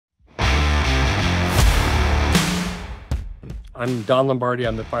I'm Don Lombardi.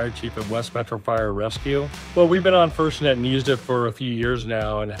 I'm the fire chief at West Metro Fire Rescue. Well, we've been on FirstNet and used it for a few years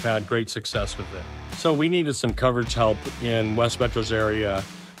now and have had great success with it. So we needed some coverage help in West Metro's area.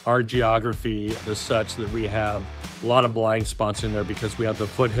 Our geography is such that we have a lot of blind spots in there because we have the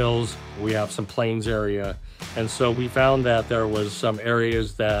foothills, we have some plains area. And so we found that there was some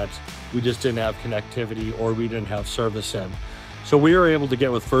areas that we just didn't have connectivity or we didn't have service in. So we were able to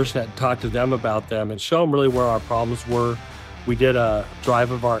get with FirstNet, talk to them about them and show them really where our problems were. We did a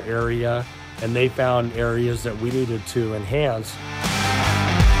drive of our area and they found areas that we needed to enhance.